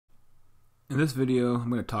In this video, I'm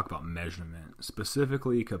going to talk about measurement,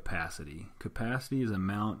 specifically capacity. Capacity is the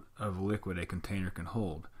amount of liquid a container can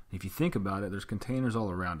hold. If you think about it, there's containers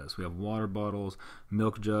all around us. We have water bottles,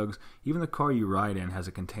 milk jugs, even the car you ride in has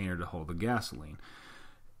a container to hold the gasoline.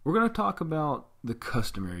 We're going to talk about the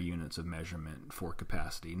customary units of measurement for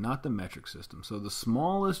capacity, not the metric system. So the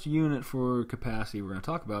smallest unit for capacity we're going to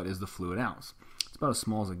talk about is the fluid ounce. It's about as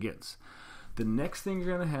small as it gets. The next thing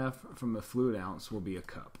you're going to have from a fluid ounce will be a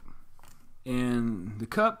cup. And the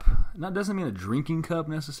cup, that doesn't mean a drinking cup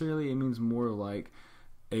necessarily. It means more like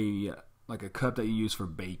a cup that you use for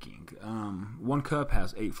baking. One cup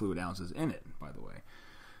has 8 fluid ounces in it, by the way.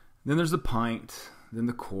 Then there's the pint, then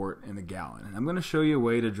the quart, and the gallon. And I'm going to show you a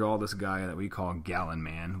way to draw this guy that we call Gallon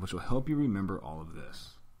Man, which will help you remember all of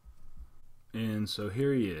this. And so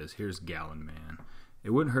here he is. Here's Gallon Man. It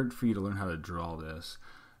wouldn't hurt for you to learn how to draw this.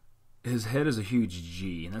 His head is a huge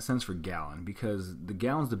G, and that stands for gallon, because the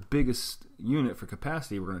gallon's the biggest unit for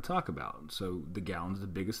capacity we're going to talk about. So the gallon's the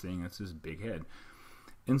biggest thing, that's his big head.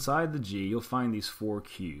 Inside the G, you'll find these 4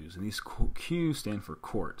 Q's, and these Q's stand for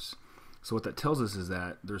quarts. So what that tells us is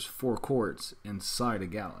that there's 4 quarts inside a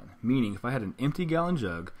gallon, meaning if I had an empty gallon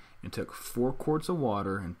jug and took 4 quarts of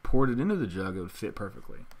water and poured it into the jug, it would fit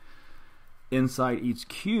perfectly. Inside each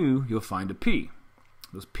Q, you'll find a P.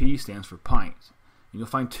 Those P stands for pint. And you'll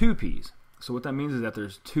find 2 P's. So what that means is that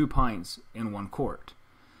there's 2 pints in 1 quart.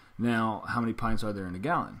 Now, how many pints are there in a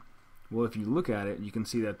gallon? Well, if you look at it, you can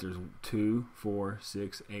see that there's 2, 4,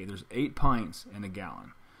 6, 8. There's 8 pints in a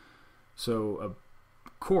gallon. So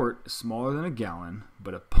a quart is smaller than a gallon,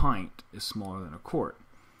 but a pint is smaller than a quart.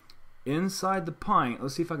 Inside the pint,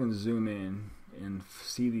 let's see if I can zoom in and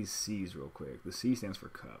see these C's real quick. The C stands for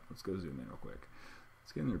cup. Let's go zoom in real quick.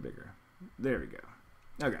 Let's get in there bigger. There we go.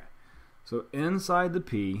 Okay. So inside the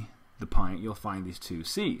P, the pint, you'll find these 2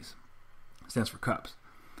 C's. It stands for cups.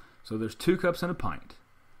 So there's 2 cups in a pint.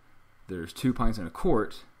 There's 2 pints in a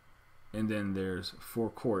quart. And then there's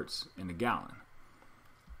 4 quarts in a gallon.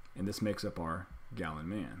 And this makes up our Gallon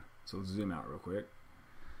Man. So let's zoom out real quick.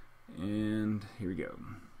 And here we go.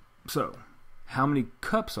 So, how many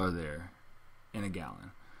cups are there in a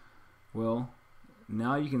gallon? Well,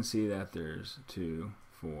 now you can see that there's 2,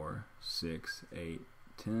 4, 6, 8,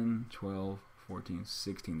 10, 12, 14,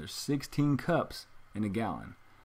 16. There's 16 cups in a gallon.